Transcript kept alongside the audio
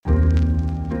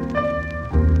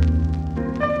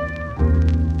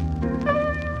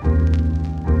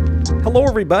Hello,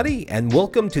 everybody, and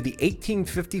welcome to the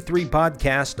 1853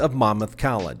 podcast of Monmouth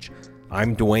College.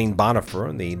 I'm Dwayne Bonifer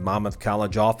in the Monmouth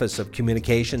College Office of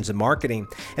Communications and Marketing,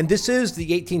 and this is the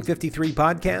 1853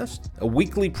 podcast, a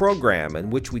weekly program in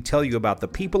which we tell you about the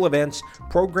people, events,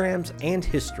 programs, and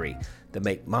history that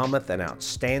make Monmouth an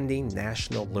outstanding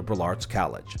national liberal arts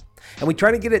college. And we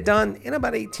try to get it done in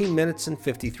about 18 minutes and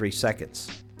 53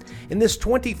 seconds. In this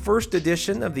 21st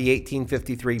edition of the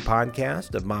 1853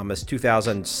 podcast of Monmouth's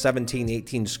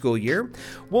 2017-18 school year,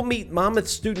 we'll meet Monmouth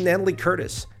student Natalie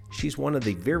Curtis. She's one of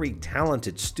the very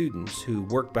talented students who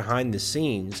work behind the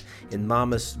scenes in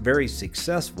Monmouth's very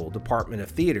successful Department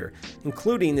of Theater,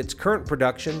 including its current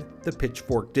production, The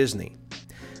Pitchfork Disney.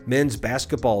 Men's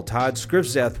basketball Todd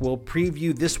Skrivseth will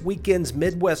preview this weekend's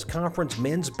Midwest Conference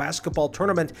men's basketball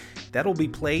tournament that'll be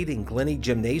played in Glennie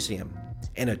Gymnasium.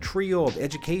 And a trio of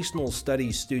educational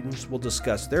studies students will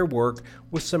discuss their work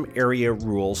with some area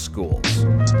rural schools.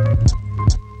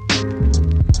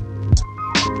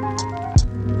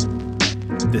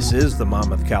 This is the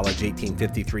Monmouth College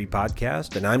 1853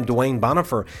 podcast, and I'm Dwayne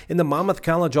Bonifer in the Monmouth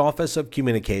College Office of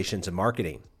Communications and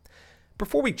Marketing.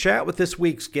 Before we chat with this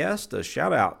week's guest, a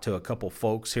shout out to a couple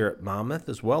folks here at Monmouth,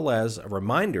 as well as a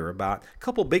reminder about a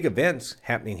couple big events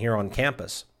happening here on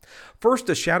campus. First,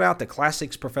 a shout out to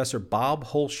Classics Professor Bob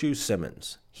Holshoe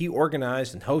Simmons. He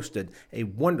organized and hosted a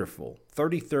wonderful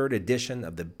 33rd edition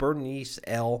of the Bernice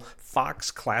L.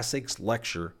 Fox Classics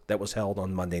Lecture that was held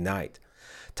on Monday night.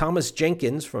 Thomas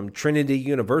Jenkins from Trinity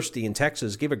University in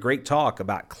Texas gave a great talk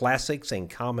about classics and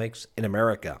comics in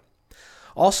America.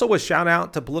 Also, a shout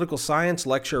out to political science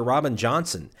lecturer Robin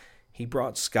Johnson. He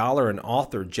brought scholar and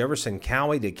author Jefferson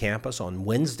Cowie to campus on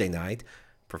Wednesday night.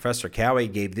 Professor Cowie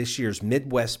gave this year's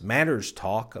Midwest Matters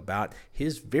talk about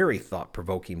his very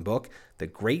thought-provoking book, The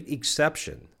Great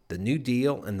Exception, The New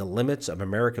Deal and the Limits of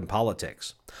American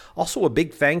Politics. Also, a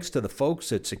big thanks to the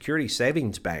folks at Security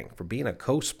Savings Bank for being a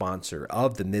co-sponsor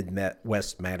of the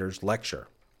Midwest Matters lecture.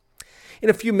 In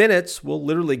a few minutes, we'll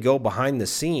literally go behind the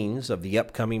scenes of the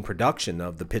upcoming production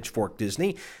of The Pitchfork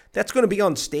Disney. That's going to be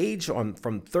on stage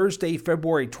from Thursday,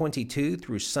 February 22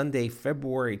 through Sunday,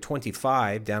 February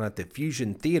 25 down at the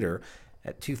Fusion Theater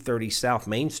at 230 South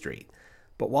Main Street.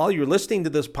 But while you're listening to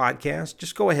this podcast,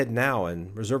 just go ahead now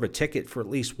and reserve a ticket for at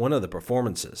least one of the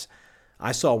performances.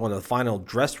 I saw one of the final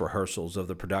dress rehearsals of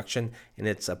the production, and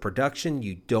it's a production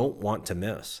you don't want to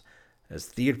miss. As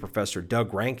theater professor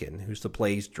Doug Rankin, who's the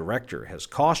play's director, has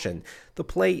cautioned, the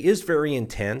play is very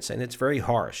intense and it's very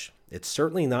harsh. It's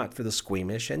certainly not for the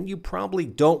squeamish, and you probably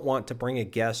don't want to bring a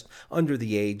guest under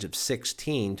the age of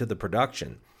 16 to the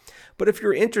production. But if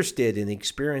you're interested in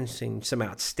experiencing some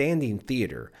outstanding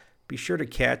theater, be sure to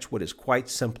catch what is quite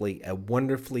simply a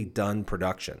wonderfully done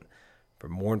production. For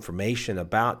more information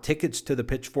about tickets to the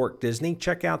Pitchfork Disney,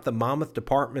 check out the Monmouth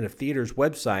Department of Theater's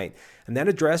website, and that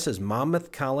address is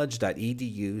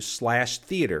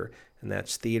monmouthcollege.edu/theater, and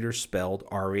that's theater spelled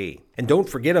R-E. And don't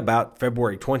forget about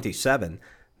February 27.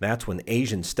 That's when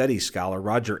Asian Studies scholar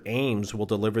Roger Ames will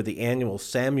deliver the annual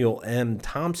Samuel M.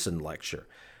 Thompson Lecture.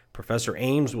 Professor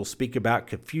Ames will speak about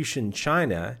Confucian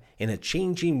China in a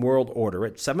Changing World Order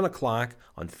at 7 o'clock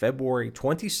on February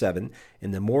 27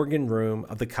 in the Morgan Room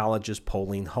of the college's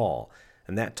polling hall.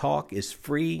 And that talk is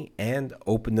free and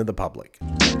open to the public.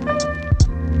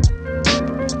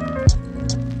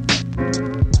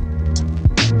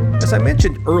 As I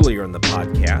mentioned earlier in the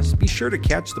podcast, be sure to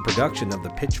catch the production of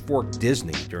the Pitchfork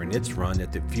Disney during its run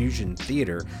at the Fusion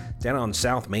Theater down on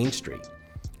South Main Street.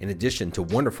 In addition to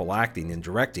wonderful acting and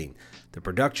directing, the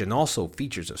production also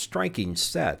features a striking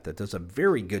set that does a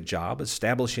very good job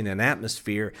establishing an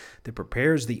atmosphere that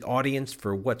prepares the audience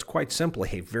for what's quite simply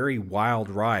a very wild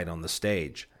ride on the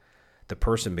stage. The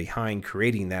person behind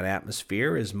creating that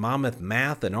atmosphere is Monmouth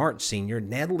Math and Art senior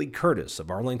Natalie Curtis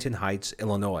of Arlington Heights,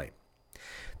 Illinois.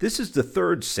 This is the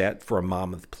third set for a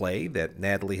Monmouth play that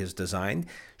Natalie has designed.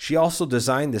 She also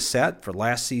designed the set for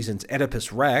last season's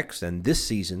Oedipus Rex and this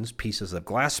season's Pieces of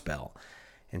Glassspell.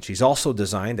 And she's also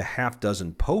designed a half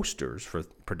dozen posters for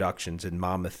productions in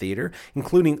Monmouth Theater,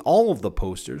 including all of the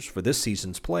posters for this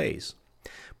season's plays.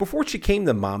 Before she came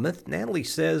to Monmouth, Natalie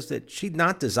says that she'd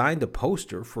not designed a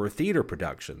poster for a theater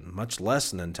production, much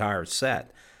less an entire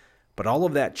set. But all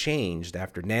of that changed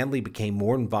after Natalie became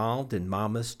more involved in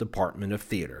Monmouth's Department of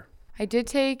Theater. I did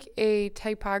take a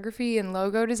typography and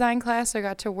logo design class. I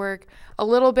got to work a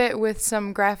little bit with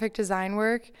some graphic design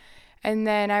work. And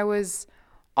then I was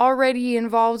already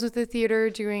involved with the theater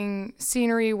doing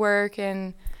scenery work.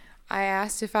 And I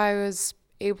asked if I was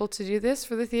able to do this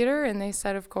for the theater. And they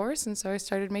said, of course. And so I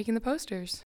started making the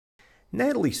posters.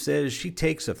 Natalie says she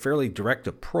takes a fairly direct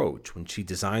approach when she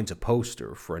designs a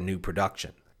poster for a new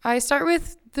production. I start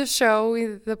with the show,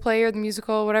 either the play or the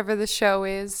musical, whatever the show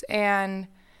is, and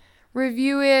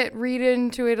review it, read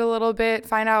into it a little bit,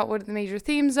 find out what the major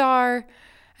themes are,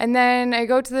 and then I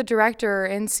go to the director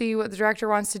and see what the director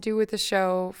wants to do with the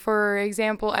show. For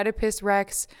example, Oedipus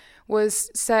Rex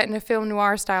was set in a film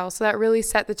noir style, so that really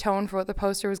set the tone for what the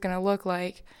poster was going to look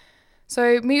like. So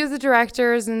I meet with the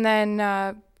directors and then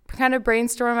kind of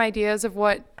brainstorm ideas of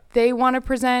what they want to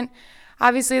present.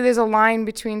 Obviously, there's a line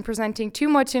between presenting too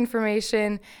much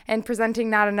information and presenting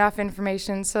not enough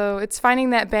information, so it's finding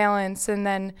that balance, and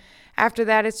then after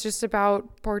that, it's just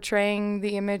about portraying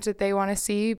the image that they want to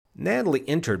see. Natalie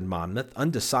entered Monmouth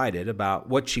undecided about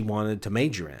what she wanted to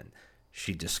major in.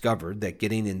 She discovered that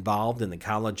getting involved in the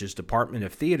college's Department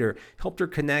of Theater helped her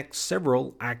connect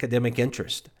several academic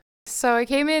interests. So I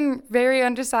came in very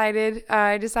undecided.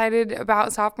 I decided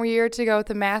about sophomore year to go with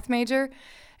a math major,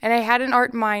 and I had an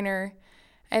art minor.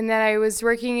 And then I was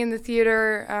working in the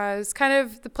theater. It was kind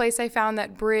of the place I found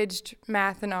that bridged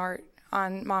math and art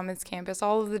on Monmouth's campus.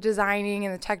 All of the designing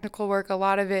and the technical work, a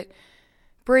lot of it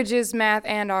bridges math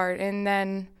and art. And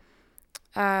then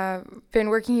been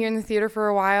working here in the theater for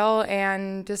a while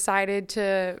and decided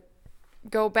to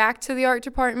go back to the art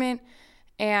department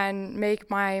and make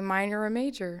my minor a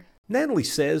major. Natalie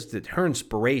says that her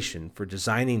inspiration for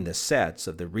designing the sets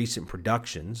of the recent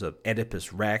productions of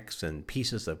Oedipus Rex and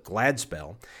Pieces of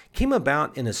Gladspell came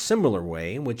about in a similar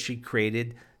way in which she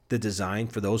created the design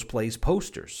for those plays'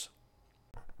 posters.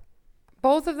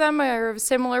 Both of them are a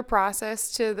similar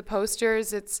process to the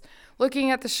posters. It's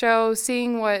looking at the show,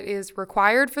 seeing what is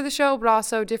required for the show, but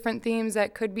also different themes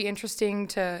that could be interesting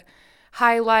to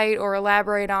highlight or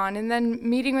elaborate on, and then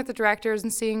meeting with the directors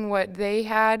and seeing what they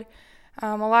had.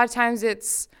 A lot of times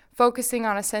it's focusing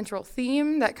on a central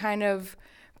theme that kind of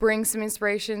brings some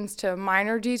inspirations to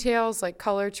minor details like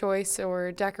color choice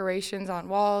or decorations on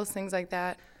walls, things like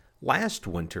that. Last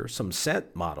winter, some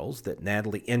set models that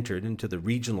Natalie entered into the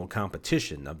regional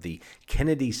competition of the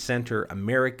Kennedy Center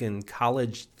American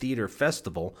College Theater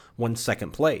Festival won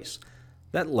second place.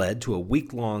 That led to a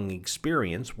week-long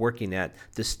experience working at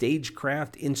the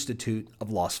Stagecraft Institute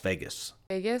of Las Vegas.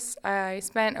 I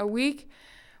spent a week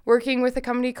working with a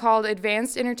company called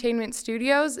Advanced Entertainment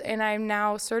Studios, and I'm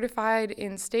now certified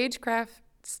in stagecraft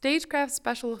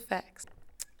special effects.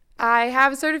 I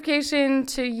have a certification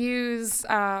to use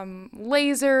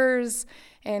lasers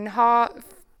and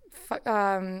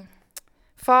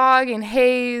fog and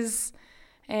haze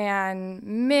and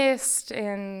mist,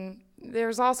 and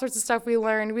there's all sorts of stuff we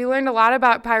learned. We learned a lot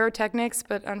about pyrotechnics,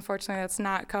 but unfortunately that's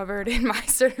not covered in my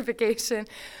certification.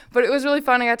 But it was really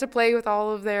fun. I got to play with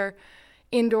all of their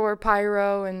indoor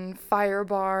pyro and fire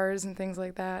bars and things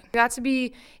like that. I got to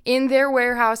be in their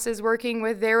warehouses working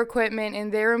with their equipment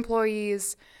and their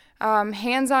employees,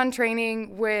 hands-on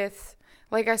training with,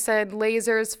 like I said,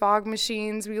 lasers, fog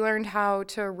machines. We learned how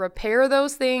to repair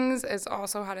those things, as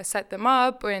also how to set them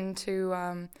up and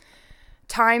to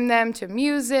time them to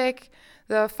music.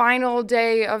 The final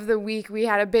day of the week, we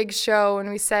had a big show, and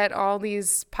we set all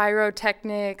these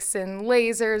pyrotechnics and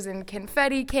lasers and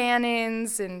confetti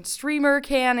cannons and streamer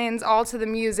cannons all to the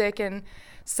music and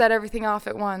set everything off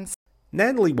at once.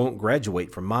 Natalie won't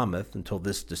graduate from Monmouth until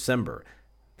this December.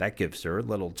 That gives her a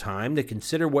little time to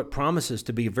consider what promises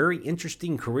to be a very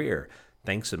interesting career,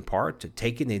 thanks in part to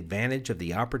taking advantage of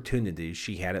the opportunities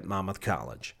she had at Monmouth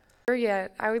College.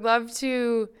 Yet, I would love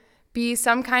to be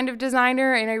some kind of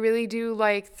designer, and I really do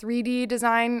like 3D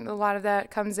design. A lot of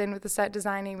that comes in with the set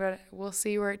designing, but we'll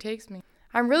see where it takes me.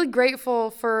 I'm really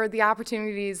grateful for the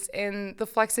opportunities and the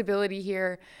flexibility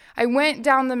here. I went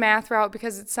down the math route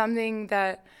because it's something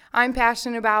that I'm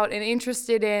passionate about and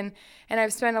interested in, and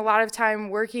I've spent a lot of time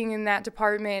working in that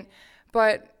department,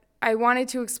 but I wanted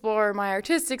to explore my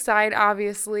artistic side,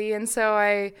 obviously, and so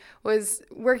I was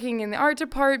working in the art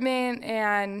department,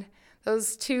 and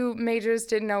those two majors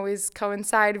didn't always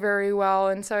coincide very well,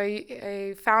 and so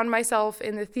I found myself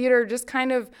in the theater just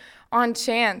kind of on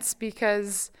chance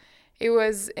because it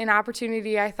was an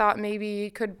opportunity I thought maybe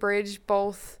could bridge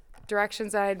both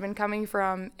directions that I had been coming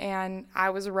from, and I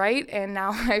was right, and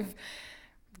now I've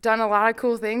done a lot of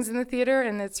cool things in the theater,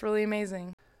 and it's really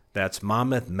amazing. That's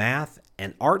Monmouth math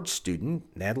and art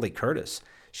student Natalie Curtis.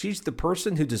 She's the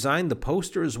person who designed the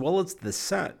poster as well as the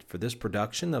set for this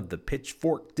production of the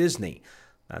Pitchfork Disney.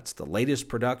 That's the latest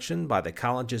production by the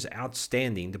college's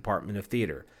outstanding Department of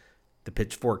Theater. The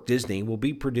Pitchfork Disney will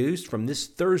be produced from this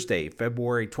Thursday,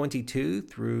 February 22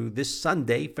 through this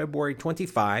Sunday, February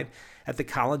 25 at the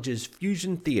college's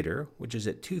Fusion Theater, which is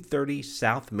at 230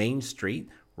 South Main Street,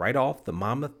 right off the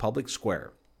Monmouth Public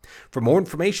Square. For more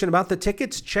information about the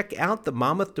tickets, check out the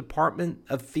Monmouth Department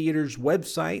of Theater's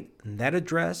website. And that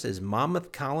address is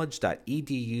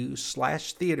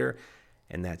monmouthcollege.edu/theater,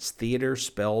 and that's theater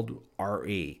spelled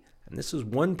R-E. And this is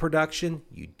one production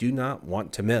you do not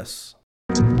want to miss.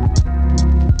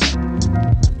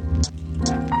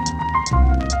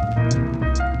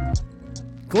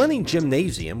 Glennie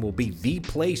Gymnasium will be the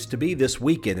place to be this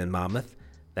weekend in Monmouth.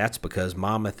 That's because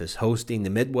Monmouth is hosting the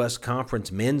Midwest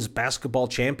Conference Men's Basketball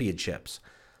Championships.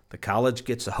 The college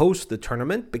gets to host the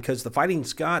tournament because the Fighting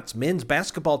Scots men's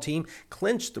basketball team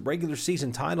clinched the regular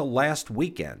season title last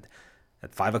weekend.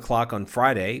 At 5 o'clock on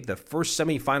Friday, the first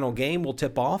semifinal game will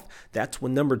tip off. That's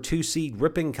when number 2 seed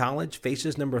Ripon College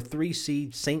faces number 3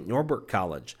 seed St. Norbert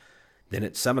College. Then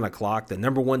at 7 o'clock, the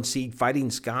number 1 seed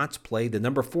Fighting Scots play the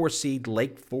number 4 seed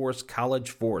Lake Forest College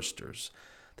Foresters.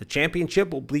 The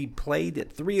championship will be played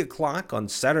at 3 o'clock on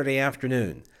Saturday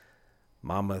afternoon.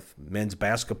 Monmouth men's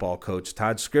basketball coach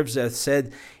Todd Skrivseth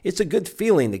said it's a good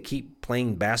feeling to keep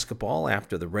playing basketball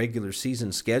after the regular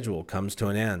season schedule comes to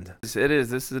an end. It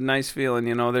is. This is a nice feeling.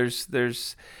 You know,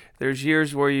 there's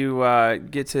years where you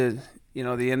get to,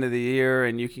 the end of the year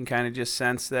and you can kind of just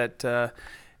sense that,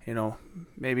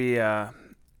 maybe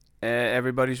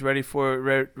everybody's ready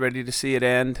to see it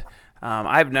end.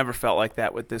 I've never felt like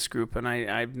that with this group, and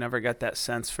I've never got that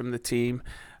sense from the team.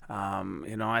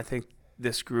 I think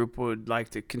this group would like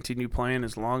to continue playing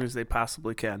as long as they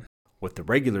possibly can. With the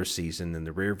regular season in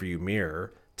the rearview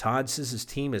mirror, Todd says his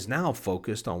team is now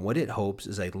focused on what it hopes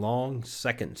is a long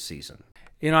second season.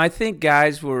 I think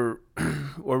guys were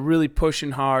really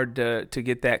pushing hard to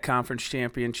get that conference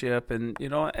championship, and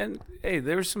hey,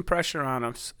 there was some pressure on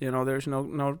us. There's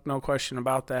no question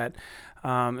about that.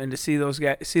 And to see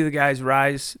the guys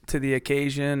rise to the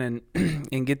occasion and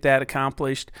and get that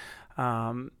accomplished.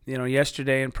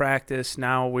 Yesterday in practice,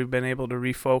 now we've been able to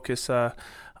refocus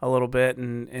a little bit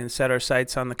and set our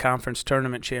sights on the conference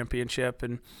tournament championship.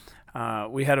 And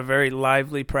we had a very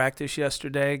lively practice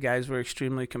yesterday. Guys were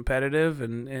extremely competitive,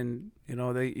 and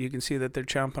you can see that they're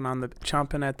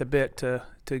chomping at the bit to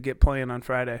get playing on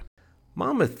Friday.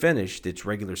 Monmouth finished its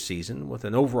regular season with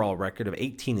an overall record of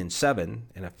 18-7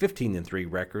 and a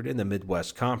 15-3 record in the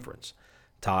Midwest Conference.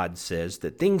 Todd says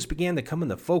that things began to come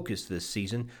into focus this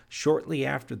season shortly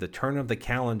after the turn of the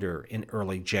calendar in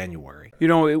early January.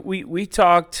 We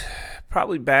talked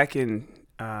probably back in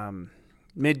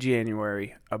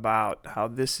mid-January about how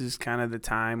this is kind of the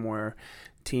time where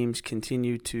teams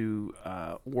continue to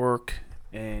work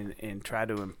and try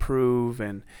to improve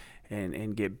and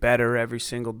get better every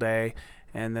single day.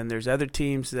 And then there's other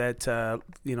teams that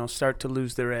start to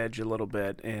lose their edge a little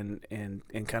bit and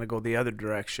kind of go the other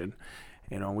direction.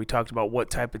 We talked about what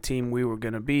type of team we were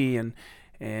going to be, and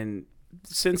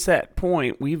since that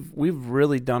point, we've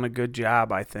really done a good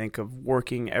job, I think, of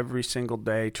working every single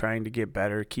day, trying to get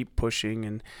better, keep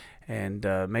pushing,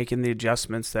 and making the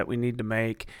adjustments that we need to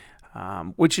make,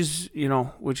 which is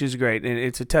great, and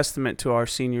it's a testament to our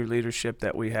senior leadership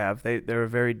that we have. They're a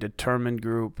very determined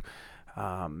group.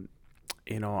 I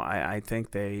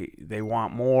think they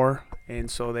want more,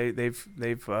 and so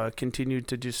they've continued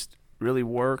to just really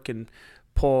work and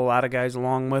pull a lot of guys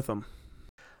along with them.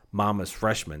 Monmouth's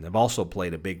freshmen have also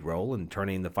played a big role in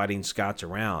turning the Fighting Scots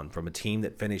around from a team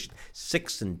that finished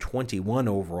 6-21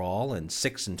 overall and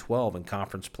 6-12 in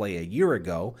conference play a year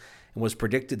ago and was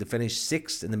predicted to finish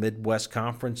 6th in the Midwest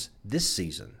Conference this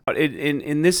season.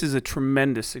 And this is a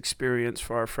tremendous experience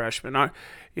for our freshmen.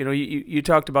 You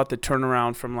talked about the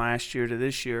turnaround from last year to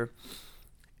this year.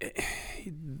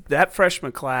 That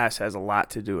freshman class has a lot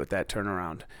to do with that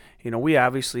turnaround. We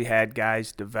obviously had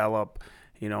guys develop.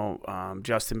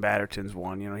 Justin Batterton's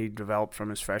one. He developed from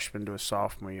his freshman to a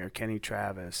sophomore year. Kenny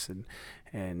Travis and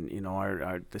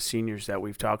the seniors that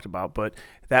we've talked about. But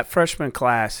that freshman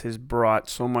class has brought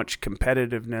so much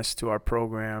competitiveness to our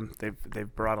program.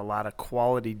 They've brought a lot of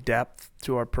quality depth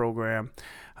to our program.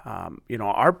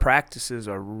 Our practices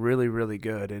are really, really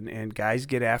good, and guys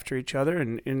get after each other,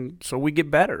 and so we get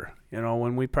better,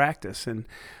 when we practice. And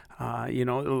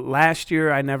last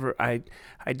year I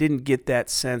didn't get that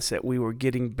sense that we were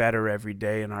getting better every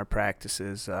day in our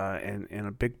practices, and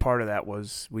a big part of that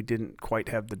was we didn't quite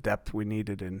have the depth we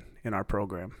needed in our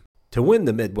program. To win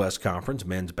the Midwest Conference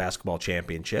Men's Basketball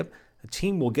Championship, a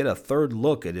team will get a third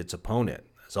look at its opponent,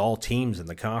 as all teams in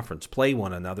the conference play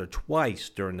one another twice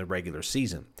during the regular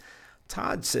season.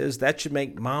 Todd says that should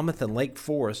make Monmouth and Lake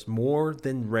Forest more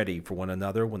than ready for one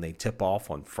another when they tip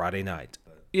off on Friday night.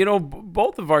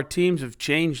 Both of our teams have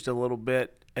changed a little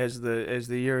bit as the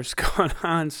years gone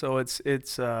on, so it's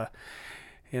been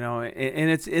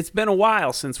a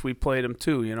while since we played them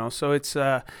too. So it's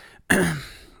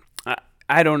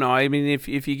I don't know. I mean, if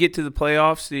you get to the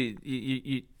playoffs,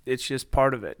 you it's just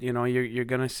part of it. You know, you're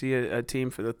going to see a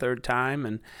team for the third time,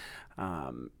 and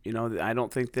you know, I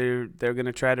don't think they're going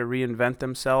to try to reinvent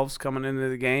themselves coming into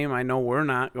the game. I know we're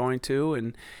not going to,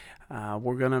 and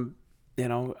we're going to, you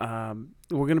know,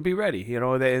 we're going to be ready. You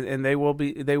know, they will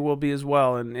be as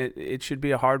well. And it should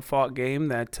be a hard fought game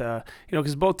that you know,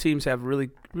 because both teams have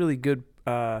really good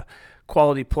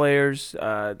quality players.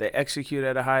 They execute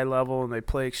at a high level and they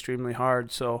play extremely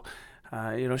hard. So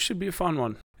you know, it should be a fun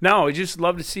one. No, we just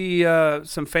love to see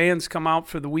some fans come out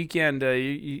for the weekend.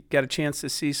 You got a chance to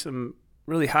see some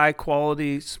really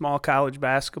high-quality small college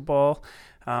basketball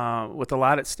with a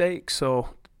lot at stake. So,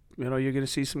 you know, you're going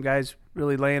to see some guys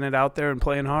really laying it out there and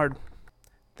playing hard.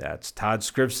 That's Todd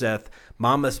Skrivseth,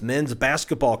 Monmouth men's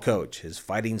basketball coach. His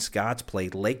Fighting Scots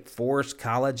played Lake Forest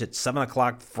College at 7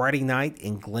 o'clock Friday night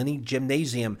in Guinea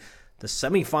Gymnasium, the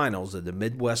semifinals of the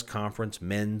Midwest Conference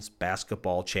Men's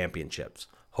Basketball Championships.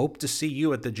 Hope to see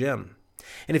you at the gym.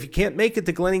 And if you can't make it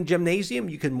to Glenning Gymnasium,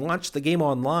 you can watch the game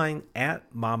online at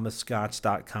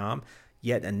monmouthscots.com.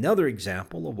 Yet another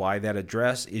example of why that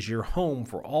address is your home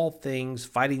for all things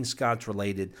Fighting Scots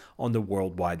related on the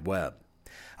World Wide Web.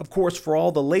 Of course, for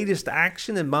all the latest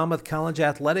action in Monmouth College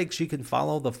athletics, you can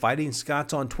follow the Fighting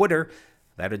Scots on Twitter.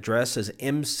 That address is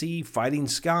MC Fighting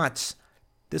Scots.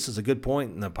 This is a good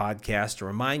point in the podcast to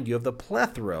remind you of the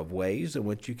plethora of ways in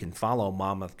which you can follow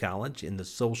Monmouth College in the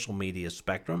social media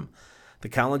spectrum. The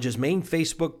college's main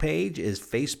Facebook page is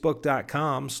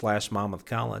facebook.com/Monmouth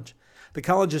College. The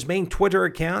college's main Twitter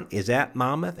account is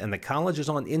 @Monmouth, and the college is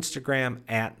on Instagram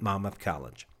 @Monmouth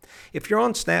College. If you're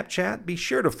on Snapchat, be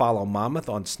sure to follow Monmouth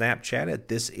on Snapchat at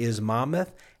This Is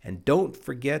Monmouth, and don't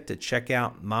forget to check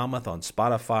out Monmouth on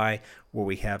Spotify, where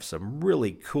we have some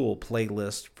really cool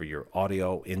playlists for your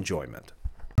audio enjoyment.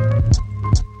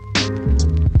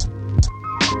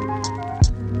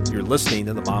 You're listening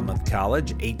to the Monmouth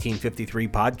College 1853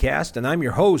 podcast, and I'm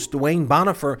your host, Dwayne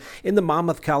Bonifer, in the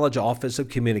Monmouth College Office of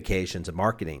Communications and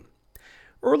Marketing.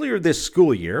 Earlier this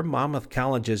school year, Monmouth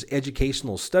College's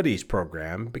Educational Studies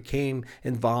program became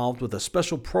involved with a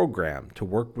special program to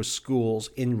work with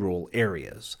schools in rural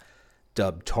areas.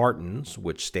 Dubbed Tartans,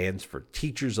 which stands for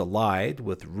Teachers Allied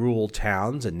with Rural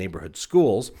Towns and Neighborhood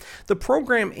Schools, the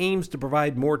program aims to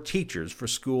provide more teachers for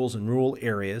schools in rural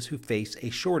areas who face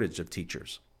a shortage of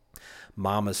teachers.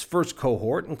 Monmouth's first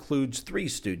cohort includes 3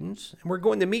 students, and we're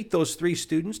going to meet those 3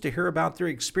 students to hear about their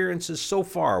experiences so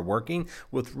far working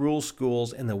with rural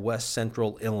schools in the West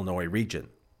Central Illinois region.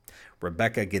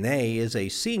 Rebecca Guinea is a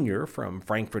senior from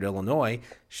Frankfort, Illinois.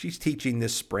 She's teaching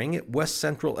this spring at West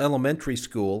Central Elementary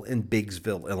School in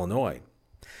Biggsville, Illinois.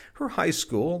 Her high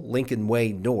school, Lincoln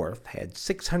Way North, had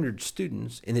 600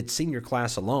 students in its senior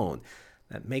class alone.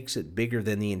 That makes it bigger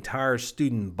than the entire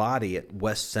student body at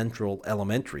West Central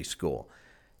Elementary School.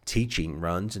 Teaching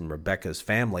runs in Rebecca's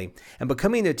family, and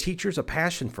becoming a teacher is a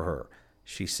passion for her.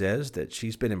 She says that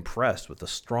she's been impressed with the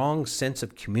strong sense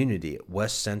of community at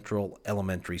West Central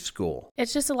Elementary School.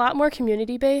 It's just a lot more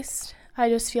community-based. I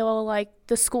just feel like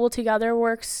the school together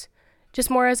works just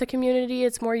more as a community.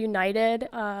 It's more united.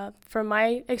 From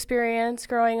my experience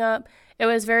growing up, it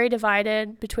was very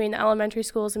divided between the elementary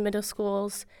schools and middle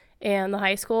schools and the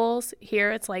high schools.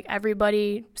 Here, it's like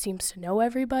everybody seems to know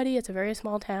everybody. It's a very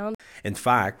small town. In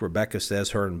fact, Rebecca says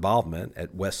her involvement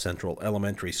at West Central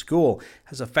Elementary School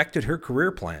has affected her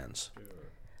career plans.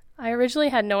 I originally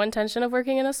had no intention of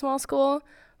working in a small school,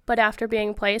 but after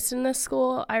being placed in this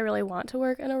school, I really want to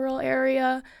work in a rural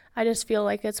area. I just feel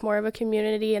like it's more of a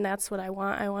community, and that's what I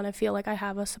want. I want to feel like I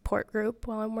have a support group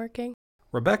while I'm working.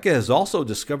 Rebecca has also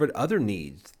discovered other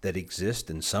needs that exist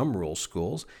in some rural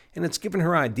schools, and it's given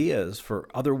her ideas for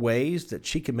other ways that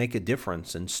she can make a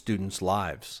difference in students'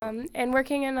 lives. And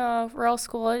working in a rural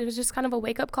school, it was just kind of a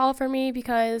wake-up call for me,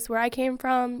 because where I came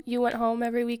from, you went home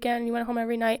every weekend, you went home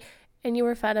every night, and you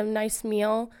were fed a nice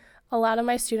meal. A lot of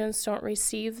my students don't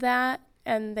receive that,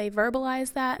 and they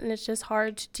verbalize that, and it's just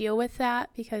hard to deal with that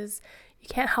because you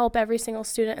can't help every single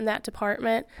student in that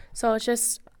department. So it's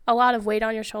just a lot of weight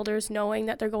on your shoulders knowing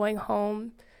that they're going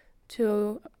home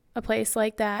to a place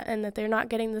like that and that they're not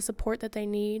getting the support that they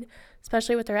need,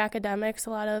 especially with their academics.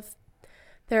 A lot of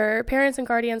their parents and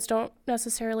guardians don't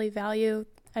necessarily value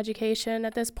education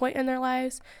at this point in their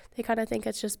lives. They kind of think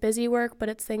it's just busy work, but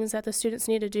it's things that the students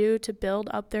need to do to build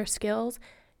up their skills.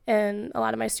 And a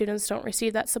lot of my students don't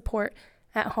receive that support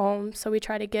at home, so we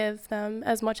try to give them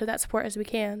as much of that support as we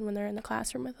can when they're in the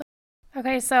classroom with us.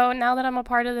 Okay, so now that I'm a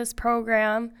part of this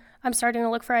program, I'm starting to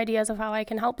look for ideas of how I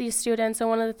can help these students. And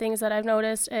one of the things that I've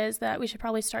noticed is that we should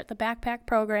probably start the backpack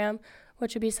program,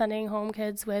 which would be sending home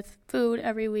kids with food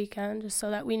every weekend, just so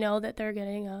that we know that they're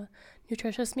getting a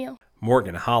nutritious meal.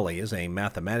 Morgan Holle is a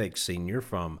mathematics senior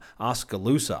from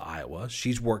Oskaloosa, Iowa.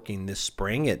 She's working this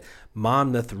spring at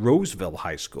Monmouth Roseville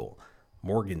High School.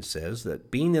 Morgan says that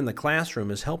being in the classroom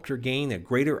has helped her gain a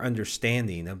greater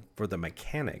understanding for the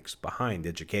mechanics behind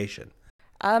education.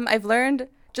 I've learned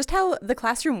just how the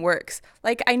classroom works.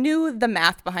 Like, I knew the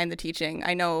math behind the teaching.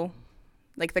 I know,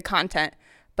 like, the content,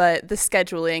 but the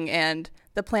scheduling and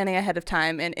the planning ahead of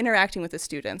time and interacting with the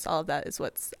students, all of that is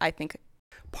what's, I think.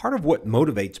 Part of what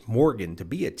motivates Morgan to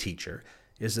be a teacher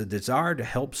is a desire to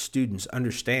help students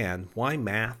understand why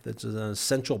math is an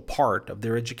essential part of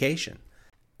their education.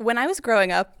 When I was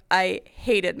growing up, I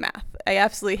hated math. I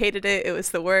absolutely hated it. It was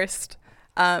the worst.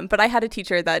 But I had a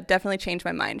teacher that definitely changed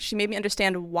my mind. She made me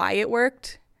understand why it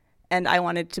worked, and I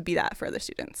wanted to be that for other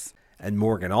students. And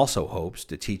Morgan also hopes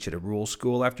to teach at a rural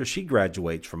school after she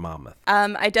graduates from Monmouth.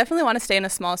 I definitely want to stay in a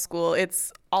small school.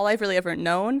 It's all I've really ever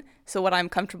known, so what I'm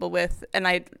comfortable with.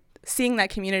 And seeing that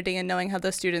community and knowing how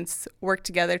those students work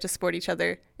together to support each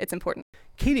other, it's important.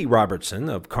 Katie Robertson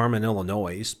of Carmen,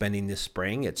 Illinois, is spending this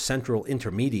spring at Central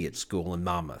Intermediate School in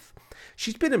Monmouth.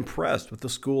 She's been impressed with the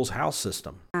school's house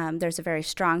system. There's a very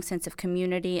strong sense of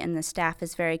community, and the staff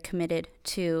is very committed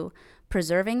to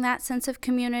preserving that sense of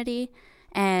community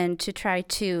and to try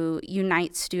to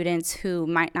unite students who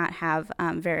might not have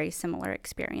very similar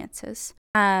experiences.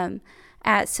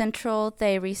 At Central,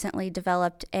 they recently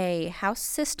developed a house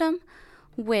system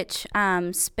which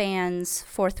spans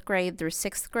 4th grade through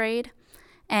 6th grade.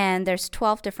 And there's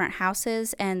 12 different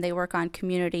houses, and they work on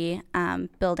community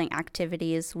building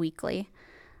activities weekly.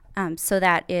 So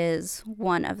that is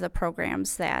one of the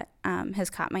programs that has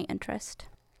caught my interest.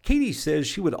 Katie says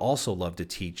she would also love to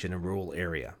teach in a rural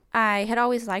area. I had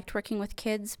always liked working with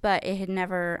kids, but it had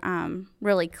never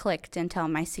really clicked until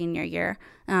my senior year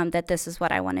that this is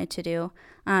what I wanted to do.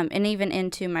 And even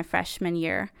into my freshman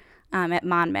year at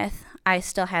Monmouth, I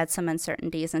still had some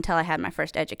uncertainties until I had my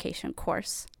first education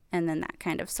course, and then that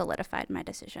kind of solidified my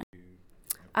decision.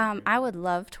 I would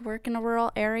love to work in a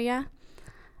rural area.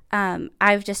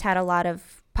 I've just had a lot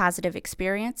of positive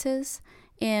experiences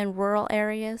in rural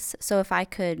areas, so if I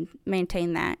could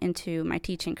maintain that into my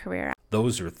teaching career.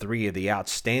 Those are three of the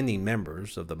outstanding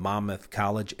members of the Monmouth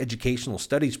College Educational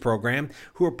Studies program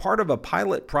who are part of a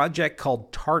pilot project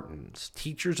called Tartans,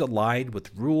 Teachers Allied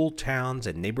with Rural Towns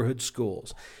and Neighborhood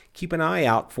Schools. Keep an eye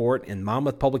out for it in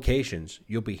Monmouth Publications.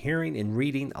 You'll be hearing and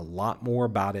reading a lot more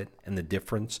about it and the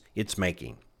difference it's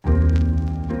making.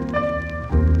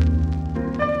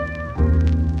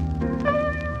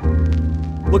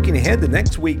 Looking ahead to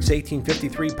next week's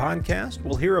 1853 podcast,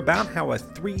 we'll hear about how a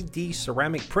 3D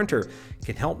ceramic printer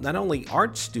can help not only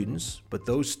art students, but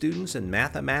those students in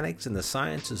mathematics and the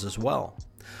sciences as well.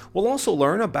 We'll also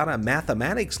learn about a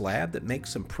mathematics lab that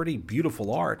makes some pretty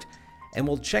beautiful art, and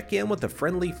we'll check in with the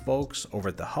friendly folks over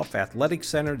at the Huff Athletic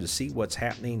Center to see what's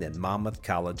happening in Monmouth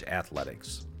College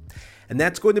athletics. And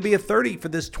that's going to be a 30 for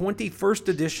this 21st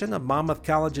edition of Monmouth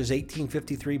College's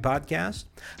 1853 podcast.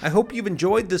 I hope you've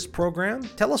enjoyed this program.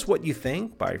 Tell us what you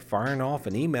think by firing off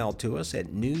an email to us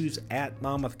at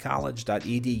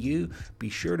news@monmouthcollege.edu. Be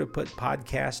sure to put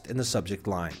podcast in the subject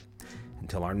line.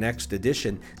 Until our next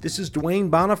edition, this is Dwayne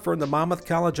Bonifer in the Monmouth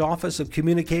College Office of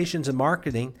Communications and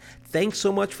Marketing. Thanks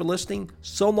so much for listening.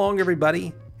 So long,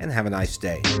 everybody, and have a nice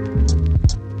day.